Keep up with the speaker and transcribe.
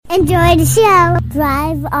Enjoy the show.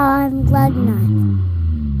 Drive on Lugnutz.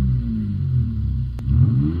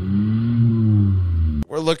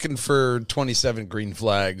 We're looking for 27 green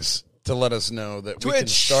flags to let us know that Twitch, we can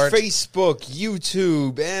start. Facebook,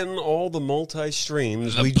 YouTube, and all the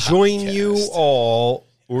multi-streams. The We join podcast. you all,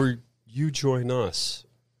 or you join us.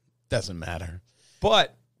 Doesn't matter.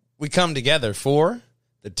 But We come together for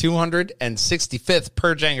the 265th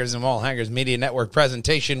Purge Hangers and Wall Hangers Media Network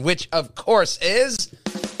presentation, which, of course, is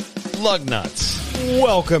Lugnutz.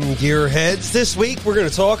 welcome, gearheads. This week, we're going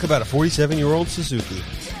to talk about a 47-year-old Suzuki.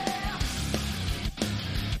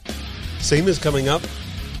 Same as coming up,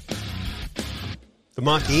 the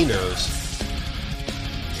Mach-E-Nos.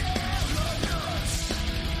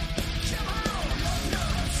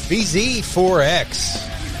 VZ4X.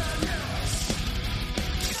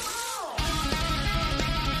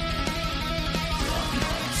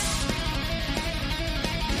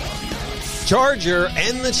 Charger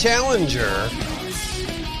and the Challenger.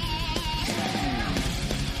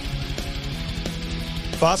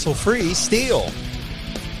 Fossil-free steel.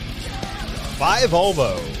 5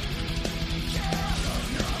 Volvo.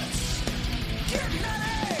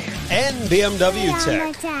 And BMW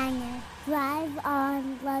Tech. Drive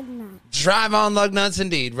on Lugnutz. Drive on Lugnutz,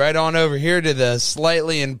 indeed. Right on over here to the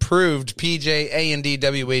slightly improved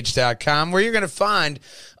PJAndDWH.com, where you're going to find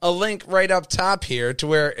a link right up top here to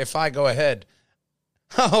where if I go ahead,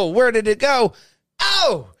 oh, where did it go?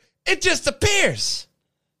 Oh, it just appears.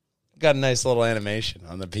 Got a nice little animation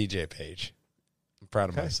on the PJ page. I'm proud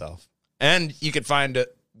of myself. And you can find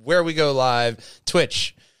it where we go live,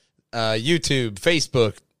 Twitch, YouTube,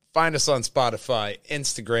 Facebook. Find us on Spotify,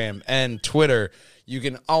 Instagram, and Twitter. You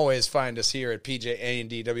can always find us here at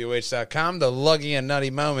PJAndDWH.com. The Luggy and Nutty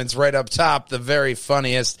Moments right up top, the very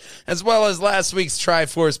funniest, as well as last week's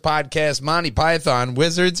Triforce podcast, Monty Python,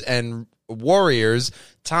 Wizards and Warriors,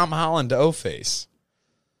 Tom Holland O-Face.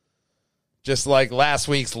 Just like last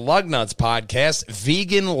week's Lugnutz podcast,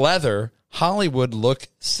 Vegan Leather, Hollywood Look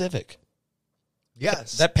Civic.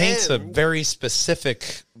 Yes. That paints a very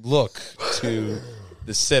specific look to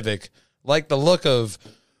the Civic, like the look of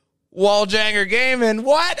Walljanger Gaming.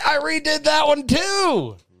 What? I redid that one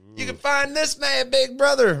too. You can find this man, Big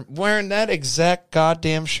Brother, wearing that exact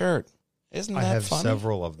goddamn shirt. Isn't that I have funny?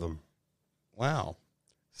 several of them. Wow.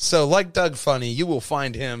 So, like Doug Funny, you will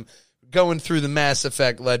find him going through the Mass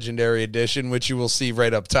Effect Legendary Edition, which you will see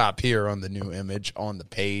right up top here on the new image on the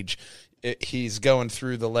page. He's going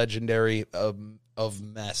through the Legendary of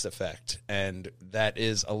Mass Effect, and that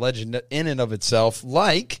is a legend in and of itself,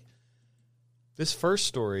 like This first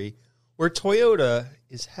story where Toyota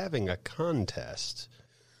is having a contest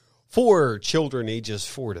for children ages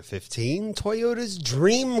 4 to 15, Toyota's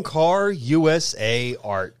Dream Car USA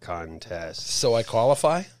Art Contest. So I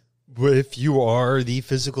qualify? But if you are the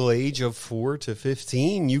physical age of 4 to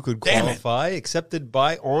 15, you could Damn it. qualify, accepted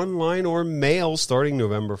by online or mail starting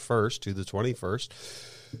November 1st to the 21st.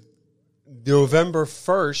 November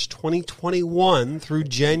 1st, 2021 through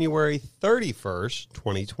January 31st,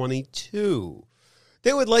 2022.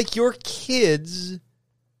 They would like your kids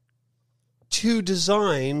to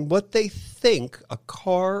design what they think a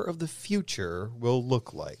car of the future will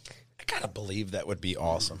look like. I gotta believe that would be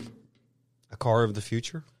awesome. A car of the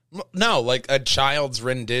future? No, like a child's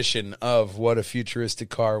rendition of what a futuristic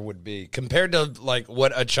car would be compared to like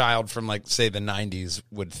what a child from like say the 90s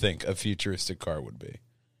would think a futuristic car would be.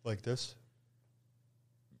 Like this?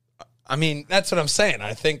 I mean, that's what I'm saying.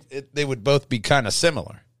 I think they would both be kind of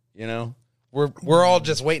similar, you know? We're all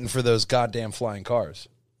just waiting for those goddamn flying cars.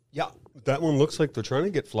 Yeah, that one looks like they're trying to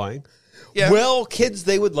get flying. Yeah. Well, kids,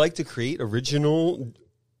 they would like to create original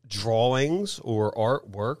drawings or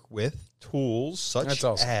artwork with tools such That's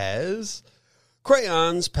awesome. as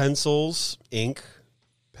crayons, pencils, ink,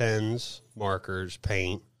 pens, markers,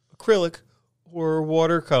 paint, acrylic, or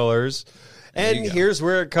watercolors. There you And go. here's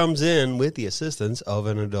where it comes in with the assistance of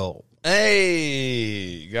an adult. Hey,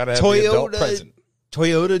 you gotta have the adult present.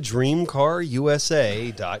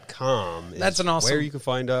 ToyotaDreamCarUSA.com. That's an awesome- where you can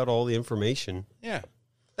find out all the information. Yeah,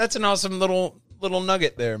 that's an awesome little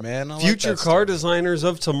nugget there, man. I like Future that car story. designers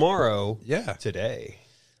of tomorrow. Yeah. Today.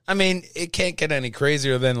 I mean, it can't get any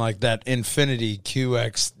crazier than like that Infinity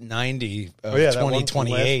QX90 of yeah, that one from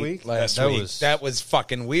 2028 last week? week. That was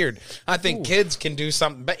fucking weird. I think kids can do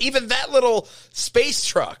something, but even that little space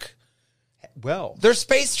truck, Well, they're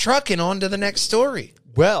space trucking on to the next story.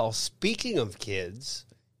 speaking of kids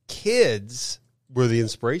were the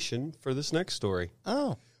inspiration for this next story.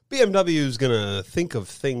 Oh, BMW is going to think of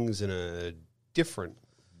things in a different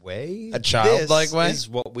way. A childlike This way? is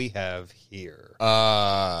what we have here.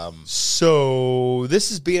 Um, So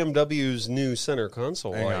this is BMW's new center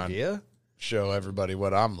console Hang on. idea. show everybody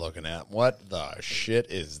what I'm looking at. What the shit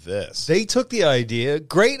is this? They took the idea.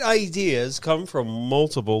 Great ideas come from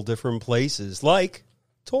multiple different places, like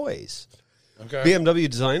toys. Okay. BMW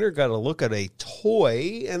designer got a look at a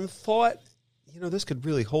toy and thought, this could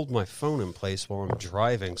really hold my phone in place while I'm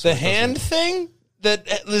driving. So The hand thing that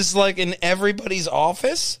is like in everybody's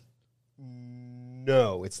office?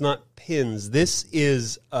 No, it's not pins. This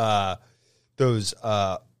is those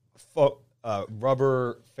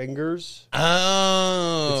rubber fingers.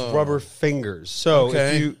 Oh. It's rubber fingers. So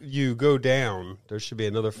Okay. if you go down, there should be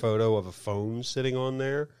another photo of a phone sitting on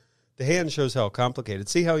there. The hand shows how complicated.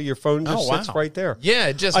 See how your phone just sits right there? Yeah,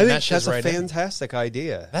 it just I think meshes that's right a in. fantastic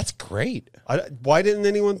idea. That's great. Why didn't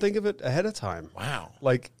anyone think of it ahead of time? Wow.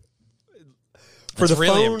 Like for That's the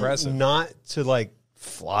really phone impressive. not to like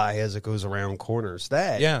fly as it goes around corners.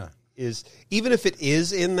 That Yeah. is, even if it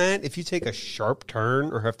is in that, if you take a sharp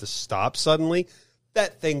turn or have to stop suddenly,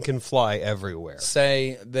 that thing can fly everywhere.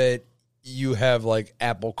 Say that you have like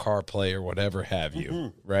Apple CarPlay or whatever have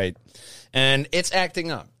you, right? And it's acting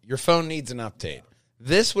up. Your phone needs an update.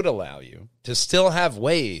 This would allow you to still have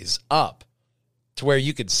Waze up to where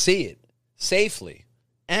you could see it safely.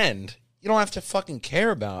 And you don't have to fucking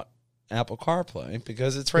care about Apple CarPlay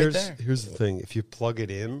because it's right there. Here's the thing. If you plug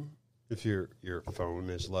it in, if your phone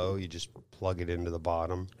is low, you just plug it into the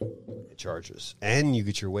bottom. It charges. And you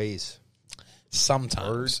get your Waze.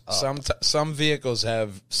 Sometimes. Some vehicles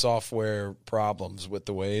have software problems with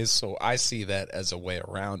the Waze, so I see that as a way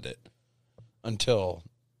around it until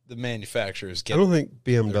the manufacturers get. I don't think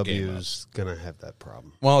game BMW is going to have that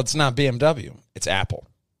problem. Well, it's not BMW. It's Apple.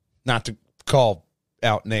 Not to call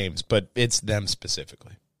out names, but it's them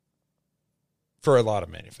specifically. For a lot of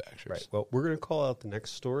manufacturers. Right. Well, we're going to call out the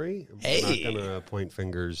next story. And Hey. We're not going to point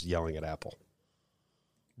fingers yelling at Apple.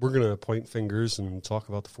 We're going to point fingers and talk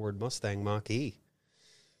about the Ford Mustang Mach-E.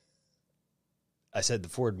 I said the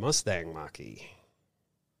Ford Mustang Mach-E.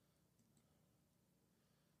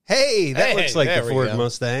 Hey, that Hey, looks like there the we Ford go.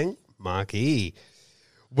 Mustang Mach-E.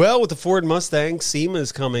 Well, with the Ford Mustang,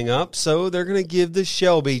 SEMA's coming up, so they're going to give the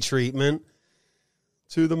Shelby treatment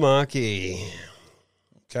to the Mach-E.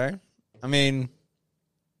 Okay. I mean,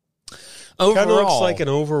 Kind of overall, looks like an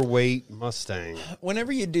overweight Mustang.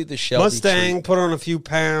 whenever you do the Shelby Mustang, put on a few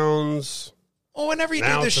pounds. Well, whenever you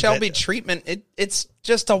Now do the it's a Shelby bit- treatment, it's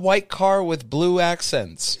just a white car with blue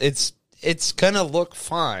accents. It's gonna look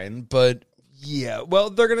fine, but Yeah,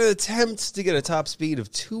 well, they're going to attempt to get a top speed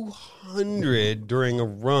of 200 during a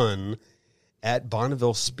run at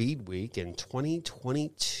Bonneville Speed Week in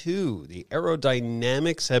 2022. The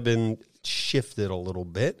aerodynamics have been shifted a little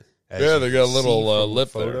bit. as Yeah, you they got a can little, see from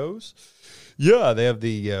lip there. photos. Yeah, they have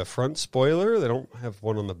the front spoiler. They don't have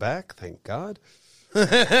one on the back, thank God.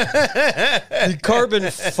 The carbon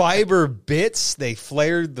fiber bits, they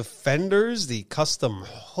flared the fenders, the custom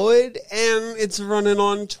hood, and it's running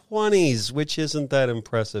on 20s, which isn't that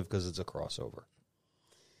impressive because it's a crossover.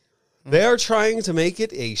 They are trying to make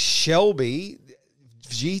it a Shelby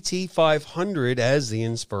GT500 as the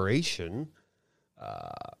inspiration.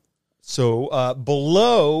 So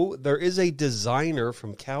below, there is a designer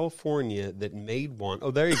from California that made one.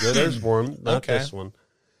 Oh, there you go. There's one. Not Okay. this one.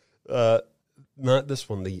 Not this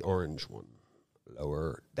one, the orange one.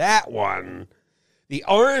 Lower. That one. The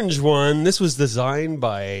orange one, this was designed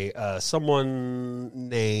by someone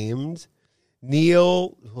named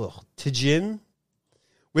Neil Tijin.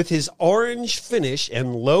 With his orange finish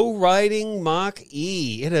and low-riding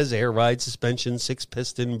Mach-E, it has air ride suspension,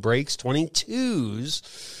 6-piston brakes, 22s,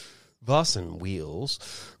 Vossen wheels,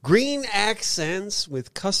 green accents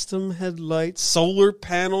with custom headlights, solar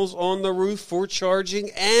panels on the roof for charging,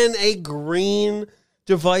 and a green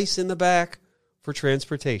device in the back for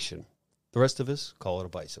transportation. The rest of us call it a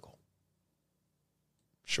bicycle.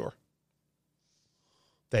 sure.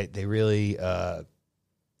 They really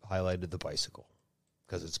highlighted the bicycle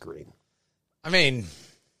because it's green. I mean,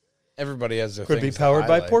 everybody has their Could be things to powered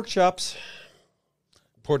by highlight. pork chops.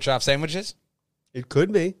 Pork chop sandwiches. It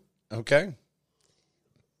could be. Okay.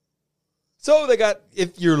 So they got,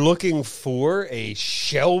 if you're looking for a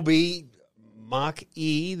Shelby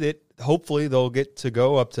Mach-E that hopefully they'll get to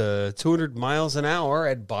go up to 200 miles an hour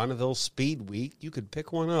at Bonneville Speed Week, you could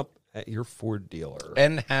pick one up at your Ford dealer.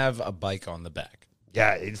 And have a bike on the back.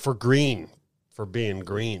 Yeah, for green, for being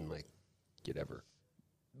green, like, get ever.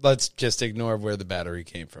 Let's just ignore where the battery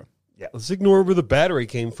came from. Yeah, let's ignore where the battery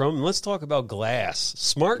came from, and let's talk about glass.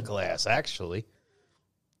 Smart glass, actually.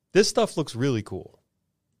 This stuff looks really cool.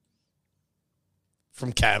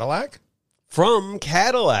 From Cadillac? from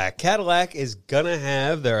Cadillac. Cadillac is going to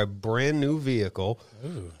have their brand new vehicle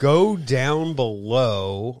go down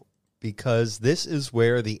below because this is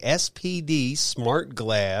where the SPD smart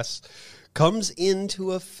glass comes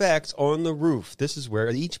into effect on the roof. This is where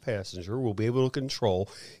each passenger will be able to control.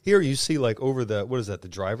 Here you see like over the, what is that, the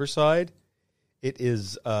driver's side? It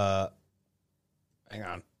is... Hang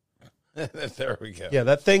on. There we go. Yeah,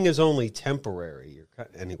 that thing is only temporary.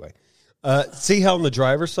 Anyway. See how on the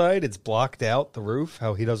driver's side it's blocked out the roof,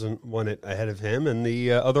 how he doesn't want it ahead of him, and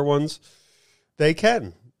the other ones, they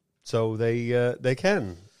can. So they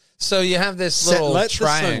can. So you have this little let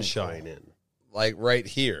triangle, the sunshine in. like right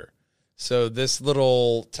here. So this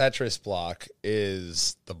little Tetris block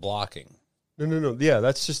is the blocking. No. Yeah,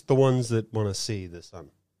 that's just the ones that want to see the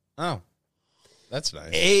sun. Oh, that's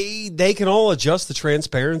nice. They can all adjust the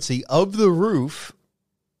transparency of the roof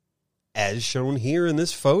as shown here in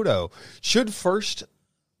this photo.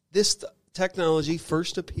 This technology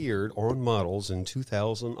first appeared on models in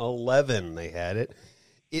 2011. They had it.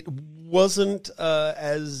 It wasn't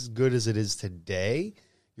as good as it is today.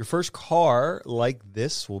 Your first car like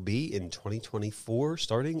this will be in 2024,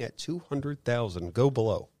 starting at $200,000. Go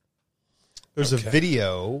below. There's a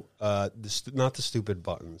video, not the stupid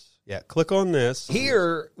buttons. Yeah, click on this.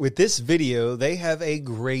 Here, with this video, they have a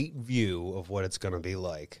great view of what it's going to be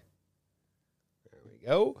like. There we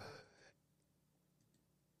go.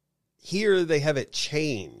 Here, they have it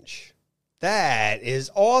change. That is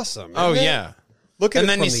awesome. Oh, isn't it? yeah. Look at And it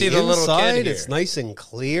then from you see the inside. little kid here. It's nice and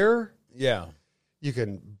clear. Yeah. You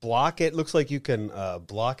can block it. Looks like you can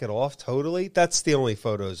block it off totally. That's the only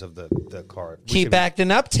photos of the car. Keep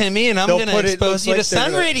acting up, Timmy, and I'm They'll going to put it- expose looks you to like they're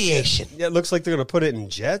sun gonna- radiation. Yeah, it looks like they're going to put it in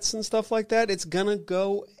jets and stuff like that. It's going to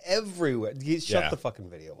go everywhere. Shut Yeah. the fucking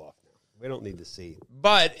video off now. We don't need to see.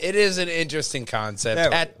 But it is an interesting concept There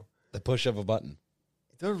we at go. the push of a button.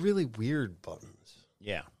 They're really weird buttons.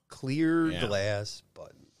 Yeah. Clear Yeah. glass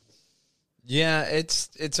buttons. Yeah,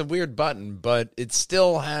 it's a weird button, but it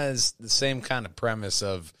still has the same kind of premise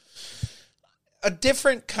of a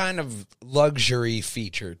different kind of luxury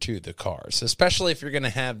feature to the cars, especially if you're going to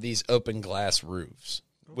have these open glass roofs,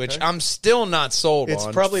 which I'm still not sold It's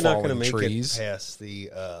on. probably not going to falling make trees. it past the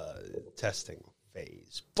testing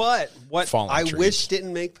phase. But what Falling I trees. wish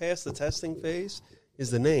didn't make past the testing phase is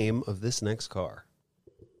the name of this next car.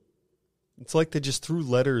 It's like they just threw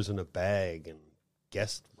letters in a bag and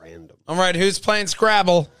guessed random. All right, who's playing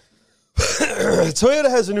Scrabble? Toyota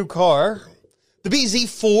has a new car, the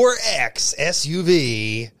BZ4X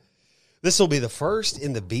SUV. This will be the first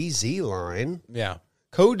in the BZ line, Yeah.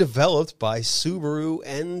 co-developed by Subaru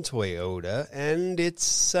and Toyota, and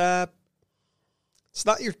it's not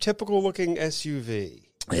your typical looking SUV.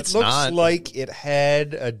 It's it looks not. like it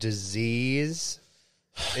had a disease.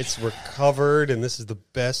 It's recovered, and this is the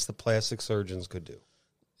best the plastic surgeons could do.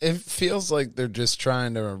 It feels like they're just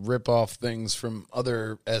trying to rip off things from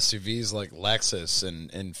other SUVs like Lexus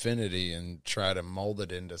and Infiniti and try to mold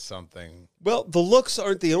it into something. Well, the looks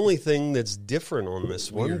aren't the only thing that's different on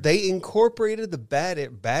this one. Weird. They incorporated the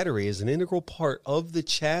battery as an integral part of the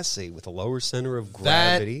chassis with a lower center of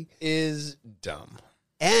gravity That is dumb.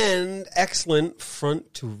 and excellent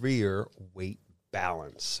front to rear weight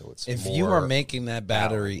balance. So it's If more you are making that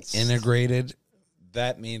battery balanced. integrated,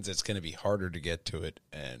 that means it's going to be harder to get to it,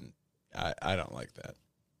 and I don't like that.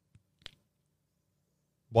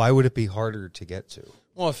 Why would it be harder to get to?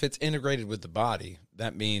 Well, if it's integrated with the body,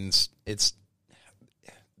 that means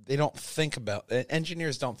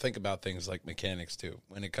engineers don't think about things like mechanics do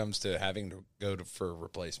when it comes to having to go for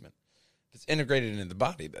replacement. If it's integrated into the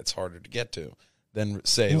body, that's harder to get to than,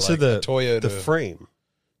 say, Into like a Toyota. the frame.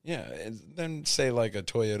 Yeah, and then say like a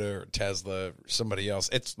Toyota or Tesla or somebody else.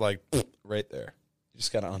 It's like right there. You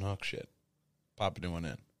just got to unhook shit. Pop a new one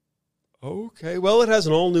in. Okay, well, it has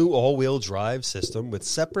an all-new all-wheel drive system with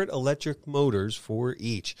separate electric motors for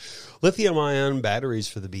each. Lithium-ion batteries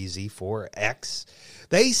for the BZ4X.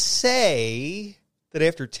 They say that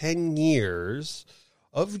after 10 years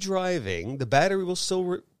of driving, the battery will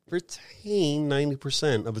still retain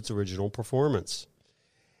 90% of its original performance.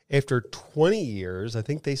 After 20 years, I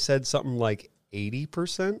think they said something like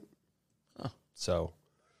 80%. Huh. So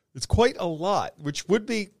it's quite a lot, which would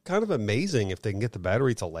be kind of amazing if they can get the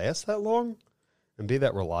battery to last that long and be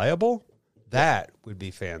that reliable. That would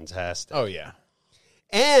be fantastic. Oh, yeah.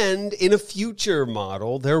 And in a future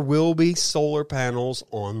model, there will be solar panels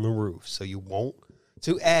on the roof. So you won't,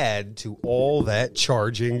 to add to all that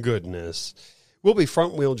charging goodness, will be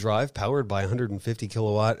front-wheel drive powered by 150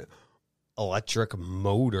 kilowatt electric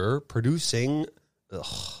motor producing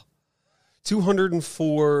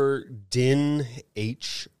 204 DIN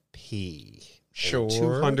HP. Sure.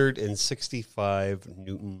 265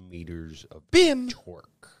 Newton meters of BIM.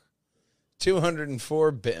 torque.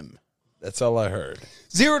 204 BIM. That's all I heard.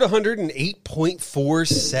 0 to 100 in 8.4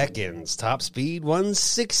 seconds. Top speed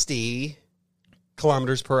 160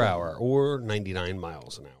 kilometers per hour, or 99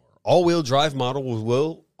 miles an hour. All-wheel drive model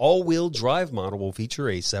will feature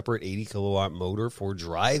a separate 80 kilowatt motor for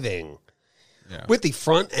driving. Yeah. With the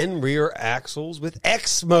front and rear axles with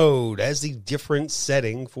X mode as the different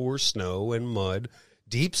setting for snow and mud,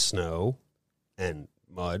 deep snow and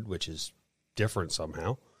mud, which is different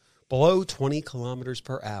somehow, below 20 kilometers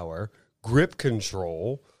per hour, grip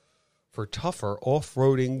control for tougher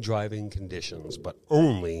off-roading driving conditions, but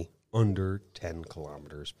only under 10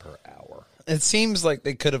 kilometers per hour. It seems like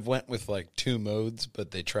they could have went with like 2 modes,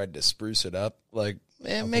 but they tried to spruce it up. Like,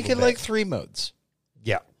 make it like 3 modes.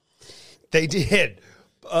 Yeah. They did.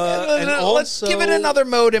 And let's give it another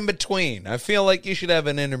mode in between. I feel like you should have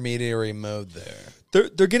an intermediary mode there.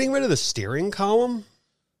 They're getting rid of the steering column.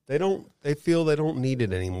 They feel they don't need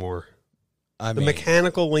it anymore. The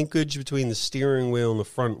mechanical linkage between the steering wheel and the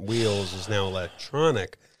front wheels is now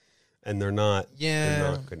electronic, and they're not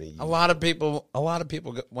going to use a lot of people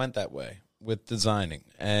went that way with designing.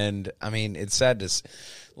 And I mean, it's sad to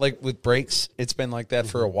like with brakes, it's been like that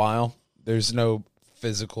for a while. There's no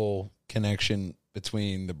physical connection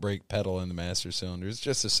between the brake pedal and the master cylinder. It's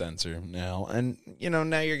just a sensor now. And,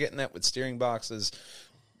 now you're getting that with steering boxes.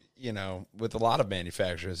 With a lot of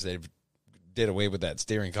manufacturers, they've did away with that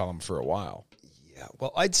steering column for a while. Yeah,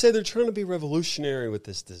 well, I'd say they're trying to be revolutionary with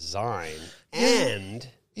this design. And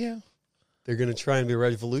they're going to try and be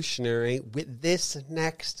revolutionary with this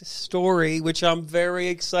next story, which I'm very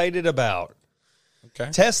excited about.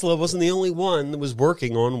 Okay. Tesla wasn't the only one that was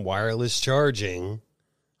working on wireless charging.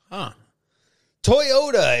 Huh.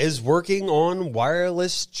 Toyota is working on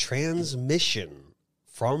wireless transmission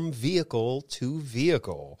from vehicle to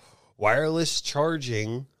vehicle. Wireless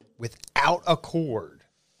charging without a cord.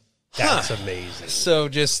 That's amazing. So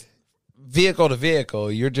just vehicle to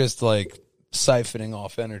vehicle, you're just like siphoning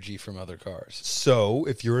off energy from other cars. So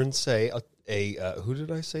if you're in, say, who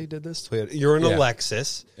did I say did this? Toyota. You're in a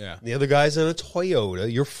Lexus. Yeah. The other guy's in a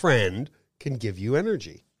Toyota. Your friend can give you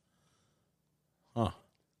energy. Huh.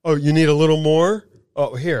 Oh, you need a little more?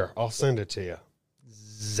 Oh, here, I'll send it to you.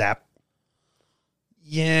 Zap.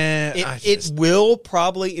 Yeah. It will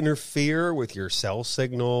probably interfere with your cell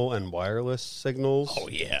signal and wireless signals. Oh,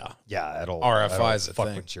 yeah. Yeah, RFI is a fuck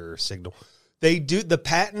thing. with your signal. They do. The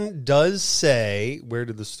patent does say, where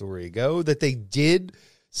did the story go? That they did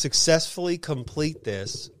successfully complete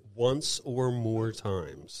this once or more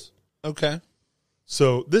times. Okay.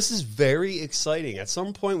 So this is very exciting. At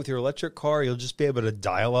some point with your electric car, you'll just be able to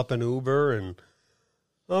dial up an Uber and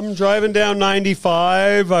I'm driving down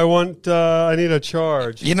 95. I need a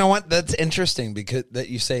charge. You know what? That's interesting because that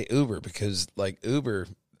you say Uber, because like Uber,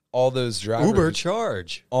 all those drivers, Uber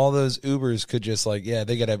charge. all those Ubers could just like,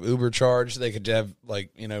 they could have Uber charge. They could have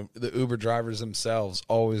like, the Uber drivers themselves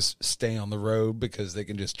always stay on the road because they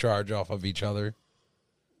can just charge off of each other.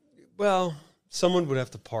 Well, someone would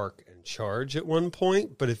have to park and charge at one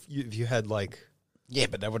point, but if you had like... Yeah,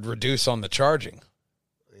 but that would reduce on the charging.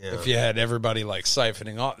 Yeah. If you had everybody like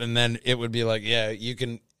siphoning off, and then it would be like,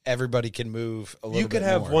 everybody can move a little bit. You could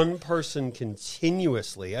have more. one person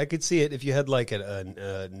continuously. I could see it if you had like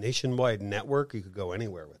a nationwide network. You could go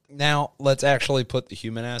anywhere with it. Now, let's actually put the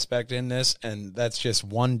human aspect in this, and that's just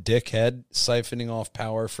one dickhead siphoning off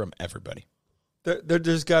power from everybody.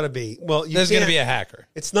 There's got to be. Well, there's going to be a hacker.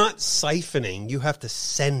 It's not siphoning. You have to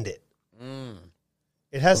send it. Mm.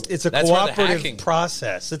 It's a That's where the cooperative hacking-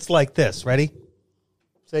 process. It's like this. Ready?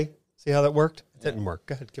 See how that worked? It didn't work.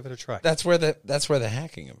 Go ahead, give it a try. That's where the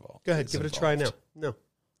hacking involved. Go ahead, give it a try now. No,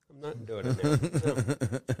 I'm not doing it now.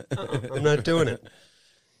 No. I'm not doing it.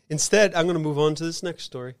 Instead, I'm going to move on to this next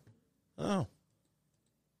story. Oh.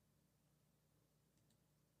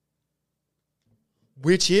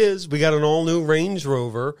 Which is, we got an all-new Range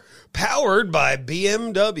Rover powered by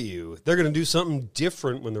BMW. They're going to do something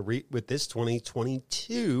different with this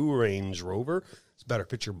 2022 Range Rover. It's a better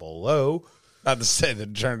picture below. About to say they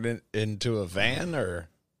turned it into a van, or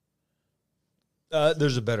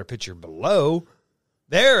there's a better picture below.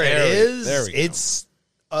 There it is. There we go.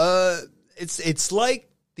 It's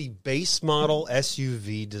like the base model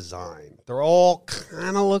SUV design. They're all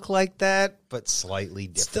kind of look like that, but slightly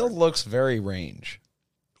different. Still looks very Range.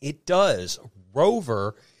 It does.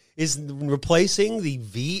 Rover is replacing the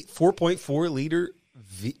 4.4 liter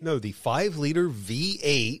the 5 liter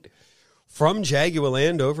V8 from Jaguar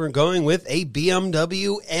Land Rover and going with a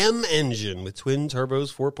BMW M engine with twin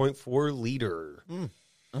turbos, 4.4 liter.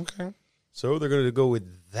 Okay. So they're going to go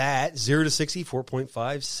with that. 0 to 60,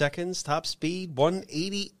 4.5 seconds. Top speed,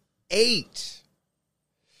 188.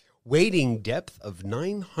 Weighting depth of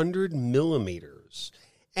 900 millimeters.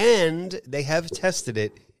 And they have tested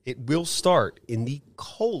it. It will start in the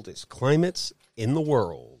coldest climates in the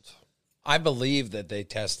world. I believe that they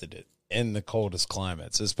tested it in the coldest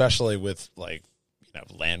climates, especially with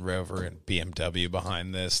Land Rover and BMW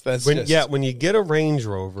behind this. When you get a Range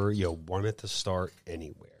Rover, you want it to start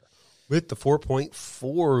anywhere. With the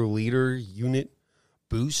 4.4-liter unit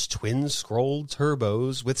boost twin scroll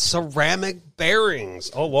turbos with ceramic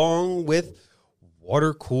bearings, along with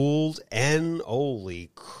water-cooled and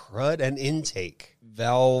holy crud and intake.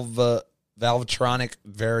 Valvetronic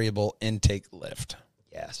variable intake lift.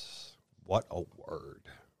 Yes. What a word.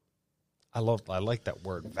 I like that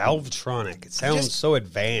word. Valvetronic. It sounds so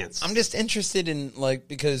advanced. I'm just interested in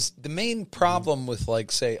because the main problem with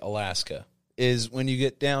say Alaska is when you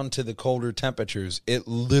get down to the colder temperatures, it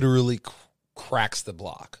literally cracks the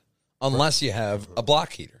block. Unless you have a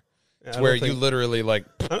block heater. It's where you literally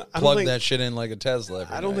plug that shit in like a Tesla.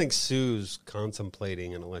 I don't think Sue's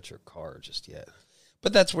contemplating an electric car just yet.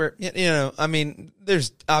 But that's where,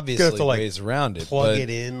 there's obviously ways around it. Plug it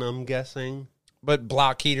in, I'm guessing. But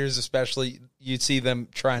block heaters especially, you see them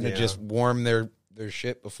trying to just warm their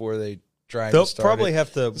shit before they try to start They'll probably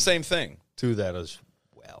have to same thing. Do that as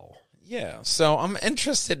well. Yeah, so I'm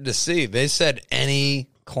interested to see. They said any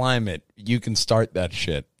climate, you can start that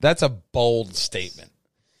shit. That's a bold statement.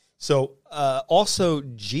 So, also,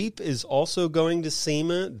 Jeep is also going to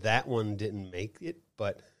SEMA. That one didn't make it,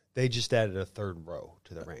 but they just added a third row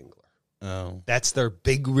to the Wrangler. Oh. That's their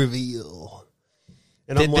big reveal.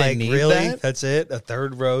 And Did I'm they like, need really? that? That's it? A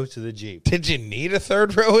third row to the Jeep. Did you need a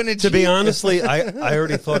third row in a Jeep? To be honestly, I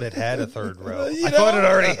already thought it had a third row. I thought it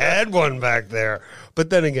already had one back there. But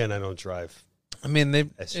then again, I don't drive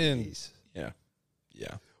SUVs. Yeah.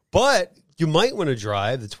 But you might want to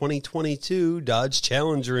drive the 2022 Dodge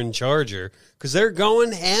Challenger and Charger because they're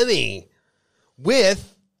going Hemi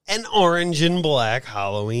with an orange and black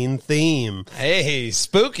Halloween theme. Hey,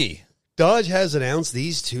 spooky. Dodge has announced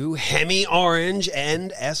these two Hemi Orange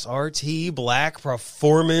and SRT Black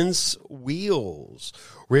performance wheels.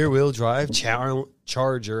 Rear-wheel drive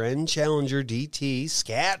Charger and Challenger DT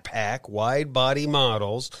Scat Pack wide-body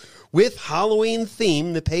models with Halloween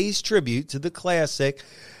theme that pays tribute to the classic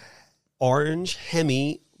orange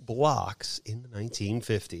Hemi blocks in the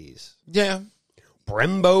 1950s. Yeah.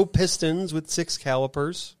 Brembo pistons with 6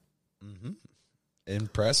 calipers. Mm-hmm.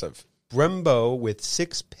 Impressive. Brembo with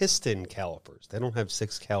 6 piston calipers. They don't have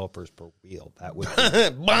 6 calipers per wheel. That would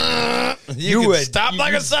be... you would stop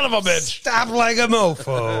like a son of a bitch. Stop like a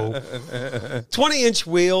mofo. 20-inch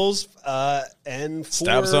wheels and 4...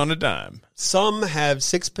 Stops on a dime. Some have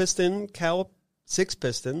 6 pistons.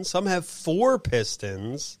 Some have 4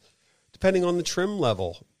 pistons, depending on the trim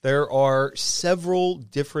level. There are several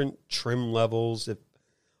different trim levels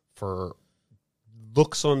for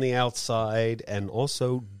looks on the outside and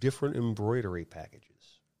also different embroidery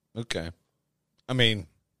packages. Okay. I mean,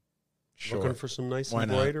 sure. Looking for some nice Why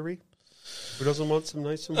embroidery? Not? Who doesn't want some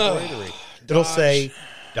nice embroidery? It'll say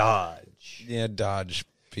Dodge. Yeah, Dodge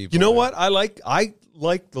people. You know what? I like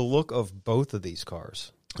the look of both of these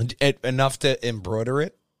cars. Enough to embroider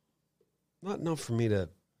it? Not enough for me to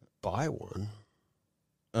buy one.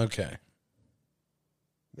 Okay.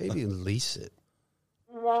 Maybe lease it.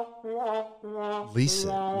 Lease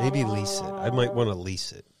it. Maybe lease it. I might want to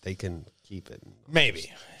lease it. They can keep it.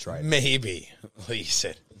 Maybe. Try it. Maybe. Lease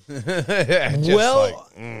it.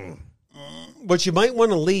 What you might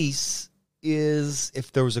want to lease is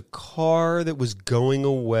if there was a car that was going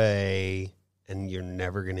away and you're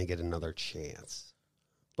never going to get another chance.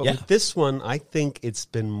 But with this one, I think it's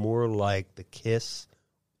been more like the KISS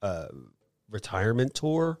retirement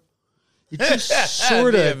tour. It just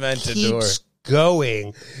sort of keeps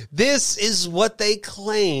going. This is what they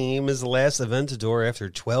claim is the last Aventador after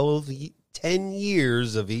 10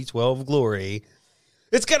 years of E12 glory.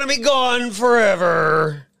 It's going to be gone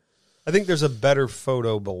forever. I think there's a better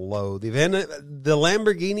photo below. The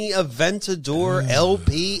Lamborghini Aventador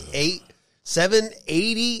LP8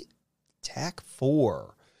 780 TAC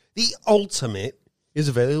 4. The ultimate is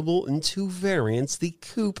available in 2 variants, the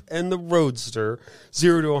Coupe and the Roadster,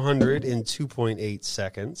 0 to 100 in 2.8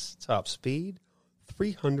 seconds. Top speed,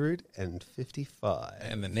 355.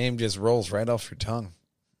 And the name just rolls right off your tongue.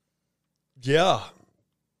 Yeah,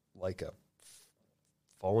 like a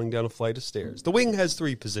falling down a flight of stairs. The wing has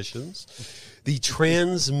 3 positions. The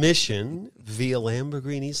transmission via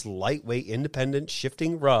Lamborghini's lightweight independent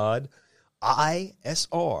shifting rod,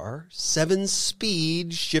 ISR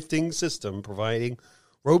 7-speed shifting system, providing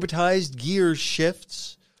robotized gear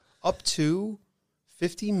shifts up to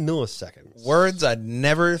 50 milliseconds. Words I'd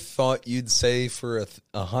never thought you'd say for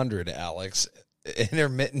 100, Alex.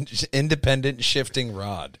 Independent shifting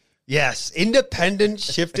rod. Yes, independent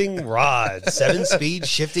shifting rod. 7-speed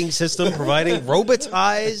shifting system providing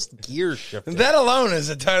robotized gear shifting. That alone is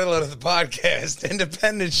the title of the podcast,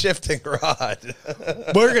 Independent Shifting Rod.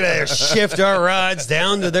 We're going to shift our rods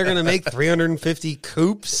down to they're going to make 350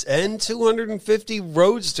 coupes and 250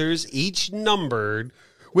 roadsters, each numbered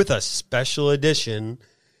with a special edition.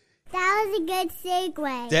 That was a good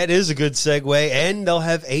segue. That is a good segue. And they'll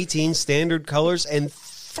have 18 standard colors and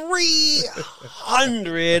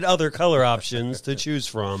 300 other color options to choose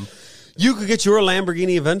from. You could get your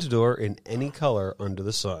Lamborghini Aventador in any color under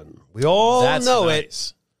the sun. We all know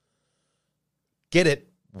it. Get it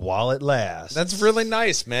while it lasts. That's really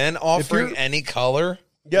nice, man. Offering any color,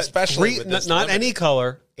 especially with this not any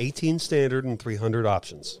color. 18 standard and 300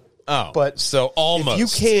 options. Oh, but so almost if you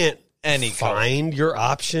can't find your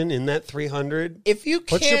option in that 300,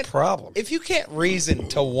 what's your problem? If you can't reason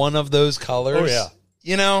to one of those colors,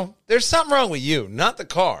 there's something wrong with you, not the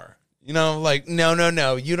car. Like,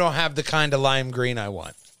 no, you don't have the kind of lime green I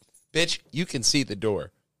want. Bitch, you can see the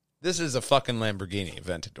door. This is a fucking Lamborghini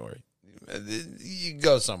Aventador. You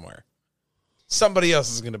go somewhere. Somebody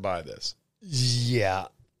else is going to buy this. Yeah.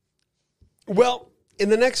 Well, in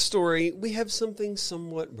the next story, we have something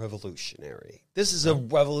somewhat revolutionary. This is a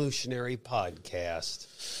revolutionary podcast.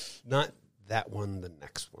 Not that one, the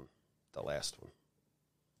next one, the last one.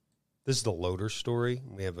 This is the loader story.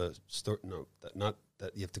 We have a story. No, not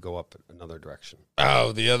that. You have to go up another direction.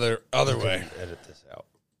 Oh, the other way. Edit this out.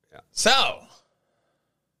 Yeah. So,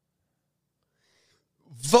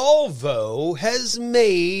 Volvo has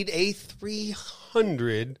made a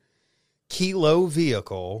 300-kilo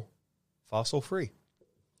vehicle fossil-free.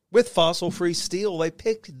 With fossil-free steel, they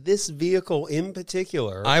picked this vehicle in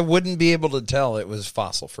particular. I wouldn't be able to tell it was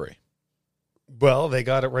fossil-free. Well, they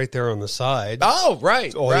got it right there on the side. Oh,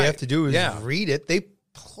 right. All you have to do is read it. Look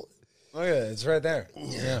at it. It's right there.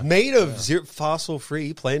 Yeah. Made of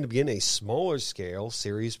fossil-free, plan to begin a smaller scale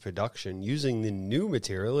series production using the new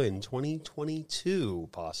material in 2022,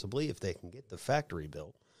 possibly, if they can get the factory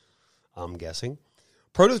built, I'm guessing.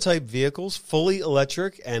 Prototype vehicles, fully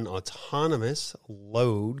electric and autonomous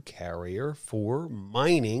load carrier for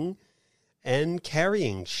mining and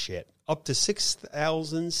carrying shit. Up to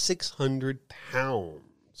 6,600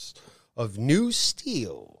 pounds of new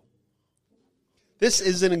steel. This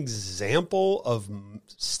is an example of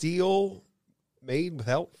steel made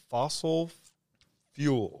without fossil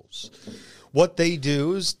fuels. What they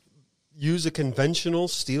do is use a conventional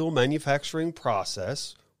steel manufacturing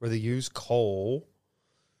process where they use coal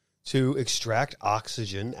to extract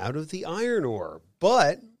oxygen out of the iron ore.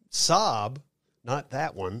 But Saab, not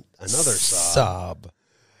that one, another Saab,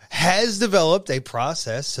 has developed a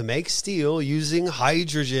process to make steel using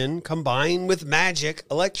hydrogen combined with magic,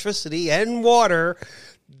 electricity, and water.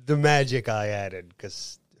 The magic I added,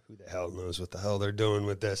 because who the hell knows what the hell they're doing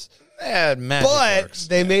with this. Magic but works.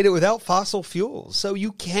 They made it without fossil fuels. So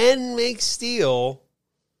you can make steel.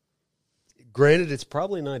 Granted, it's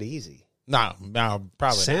probably not easy. No,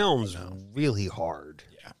 probably Sounds really hard.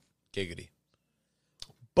 Yeah, giggity.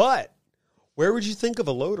 But where would you think of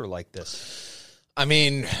a loader like this? I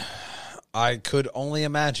mean, I could only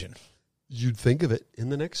imagine. You'd think of it in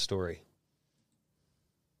the next story.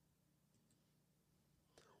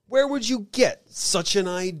 Where would you get such an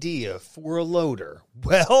idea for a loader?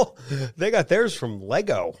 Well, they got theirs from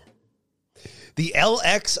Lego. The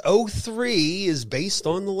LX03 is based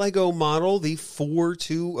on the Lego model, the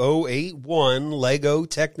 42081 Lego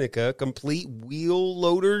Technica Complete Wheel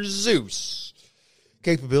Loader Zeus.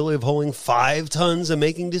 Capability of holding 5 tons and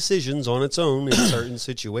making decisions on its own in certain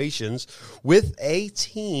situations with a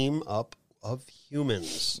team up of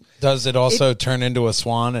humans. Does it also turn into a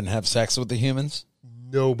swan and have sex with the humans?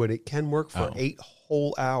 No, but it can work for 8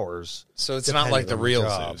 whole hours. So it's not like the real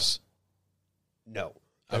Zeus. No,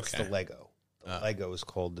 that's Okay. the Lego. The Lego is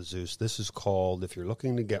called the Zeus. This is called, if you're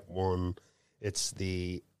looking to get one, it's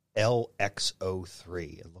the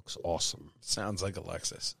LX03. It looks awesome. Sounds like a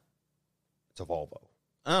Lexus. It's a Volvo.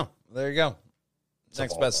 Oh, there you go. It's a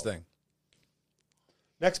Next Volvo. best thing.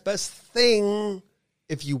 Next best thing,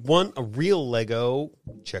 if you want a real Lego,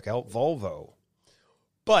 check out Volvo.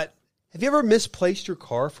 But have you ever misplaced your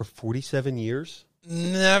car for 47 years?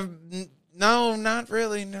 No, not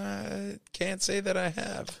really. No, I can't say that I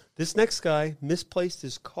have. This next guy misplaced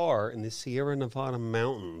his car in the Sierra Nevada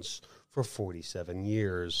mountains for 47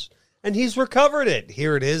 years. And he's recovered it.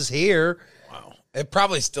 Here it is here. Wow. It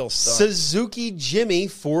probably still sucks. Suzuki Jimmy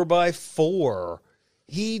 4x4.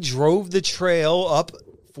 He drove the trail up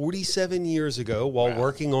 47 years ago while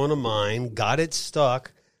working on a mine, got it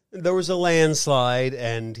stuck. There was a landslide,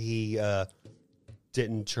 and he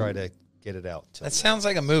didn't try to get it out. That sounds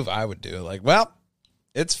like a move I would do. Like, well,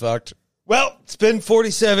 it's fucked. Well, it's been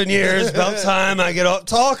 47 years. About time I get off.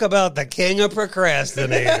 Talk about the king of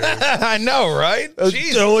procrastinators. I know, right?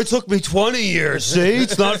 It only took me 20 years. See,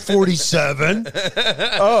 it's not 47.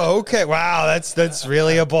 Oh, okay. Wow, that's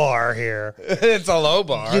really a bar here. It's a low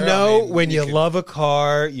bar. You know, when you love a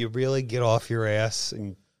car, you really get off your ass.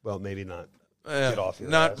 And well, maybe not. Get off your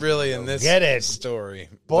not ass. really in this story.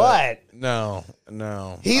 But no.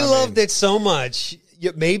 He loved it so much.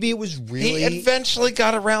 Maybe it was really... He eventually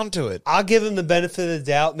got around to it. I'll give him the benefit of the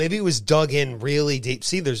doubt. Maybe it was dug in really deep.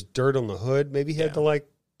 See, there's dirt on the hood. Maybe he had to,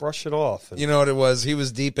 brush it off. You know what it was? He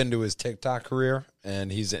was deep into his TikTok career,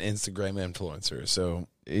 and he's an Instagram influencer. So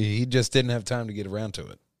he just didn't have time to get around to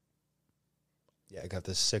it. Yeah, I got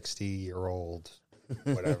this 60-year-old,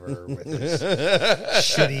 whatever, with this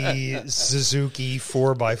shitty Suzuki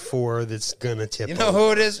 4x4 that's going to tip You know over.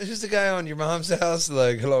 who it is? Who's the guy on your mom's house?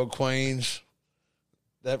 Like, hello, Queens.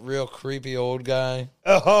 That real creepy old guy.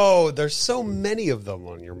 Oh, there's so many of them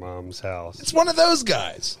on your mom's house. It's one of those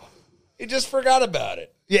guys. He just forgot about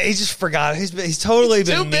it. Yeah, he just forgot. He's totally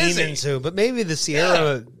been too busy. meaning to, but maybe the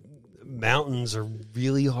Sierra Mountains are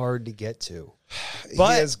really hard to get to.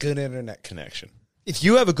 But he has good internet connection. if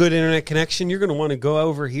you have a good internet connection, you're going to want to go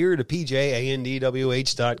over here to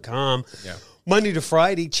pjandwh.com. Yeah. Monday to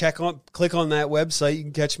Friday, click on that website. You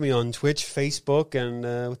can catch me on Twitch, Facebook,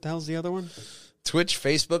 and what the hell's the other one? Twitch,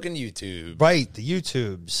 Facebook, and YouTube. Right, the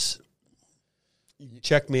YouTubes. You can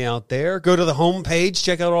check me out there. Go to the homepage.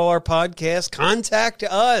 Check out all our podcasts. Contact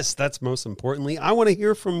us. That's most importantly. I want to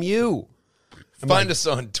hear from you. Find us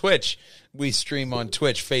on Twitch. We stream on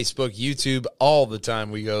Twitch, Facebook, YouTube all the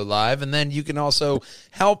time we go live. And then you can also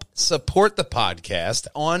help support the podcast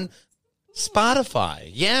on Spotify.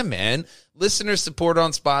 Yeah, man. Listener support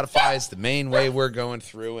on Spotify is the main way we're going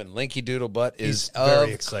through, and Linky Doodle Butt is,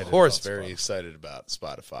 very excited about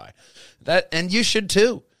Spotify. And you should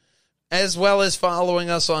too, as well as following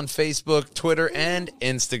us on Facebook, Twitter, and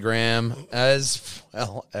Instagram, as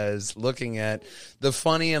well as looking at the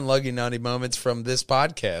funny and luggy nutty moments from this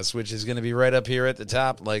podcast, which is going to be right up here at the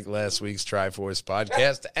top, like last week's Triforce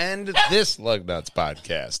podcast and this Lugnutz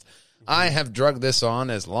podcast. I have drugged this on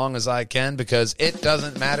as long as I can because it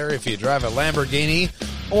doesn't matter if you drive a Lamborghini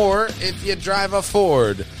or if you drive a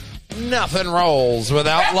Ford. Nothing rolls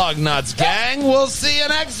without Lugnutz, gang. We'll see you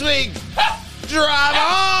next week. Drive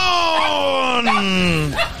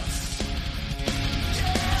on!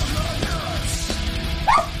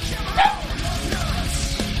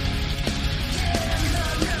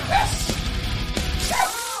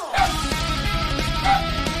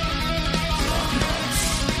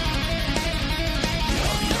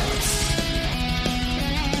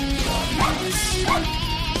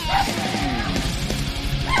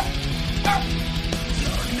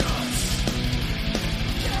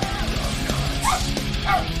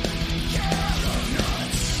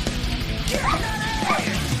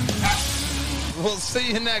 We'll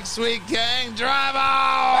see you next week, gang. Drive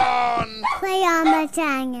on! Play on the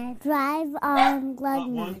Tanger. Drive on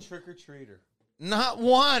Lugnutz. trick-or-treater. Not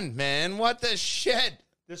one, man. What the shit?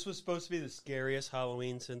 This was supposed to be the scariest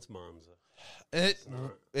Halloween since Monza. It's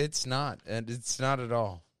not. And it's not at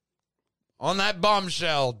all. On that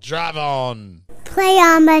bombshell, drive on. Play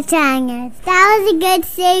on the Tanger. That was a good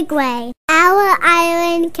segue. Our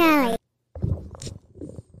Island Kelly.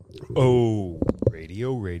 Oh,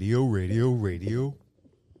 radio.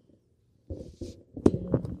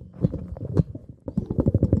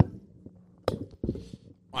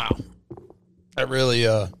 Wow. That really,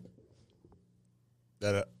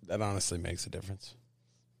 that honestly makes a difference.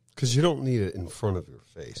 Because you don't need it in front of your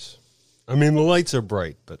face. I mean, the lights are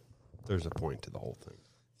bright, but there's a point to the whole thing.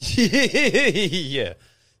 Yeah.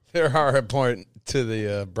 There are a point to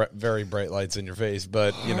the very bright lights in your face,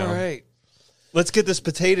 but, you know. All right. Let's get this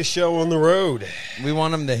potato show on the road. We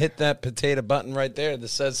want them to hit that potato button right there that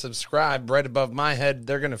says subscribe right above my head.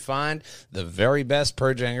 They're going to find the very best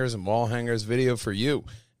purge hangers and wall hangers video for you.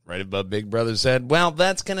 Right above Big Brother's head. Well,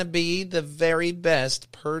 that's going to be the very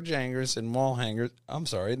best purge hangers and wall hangers. I'm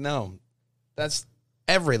sorry, no. That's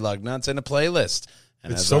every Lugnutz in a playlist.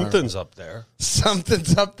 And Something's up there.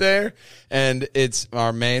 Something's up there. And it's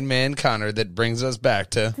our main man, Connor, that brings us back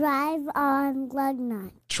to Drive on Lugnutz.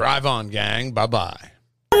 Drive on, gang. Bye-bye.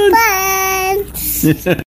 Bye.